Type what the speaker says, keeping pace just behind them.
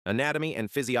Anatomy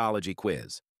and physiology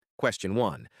quiz. Question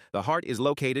 1. The heart is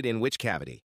located in which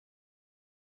cavity?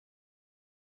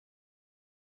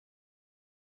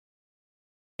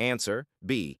 Answer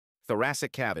B.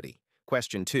 Thoracic cavity.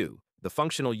 Question 2. The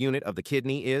functional unit of the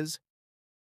kidney is?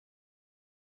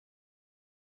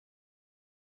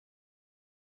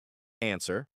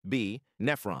 Answer B.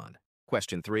 Nephron.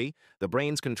 Question 3. The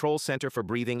brain's control center for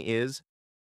breathing is?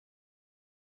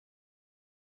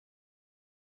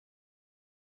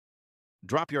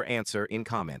 Drop your answer in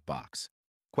comment box.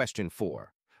 Question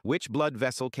 4. Which blood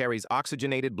vessel carries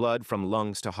oxygenated blood from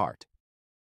lungs to heart?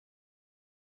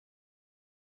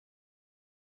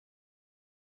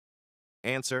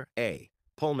 Answer A.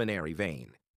 Pulmonary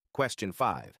vein. Question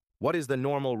 5. What is the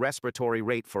normal respiratory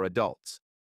rate for adults?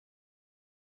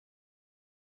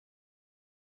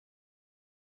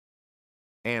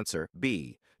 Answer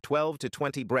B. 12 to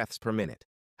 20 breaths per minute.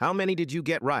 How many did you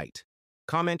get right?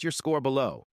 Comment your score below.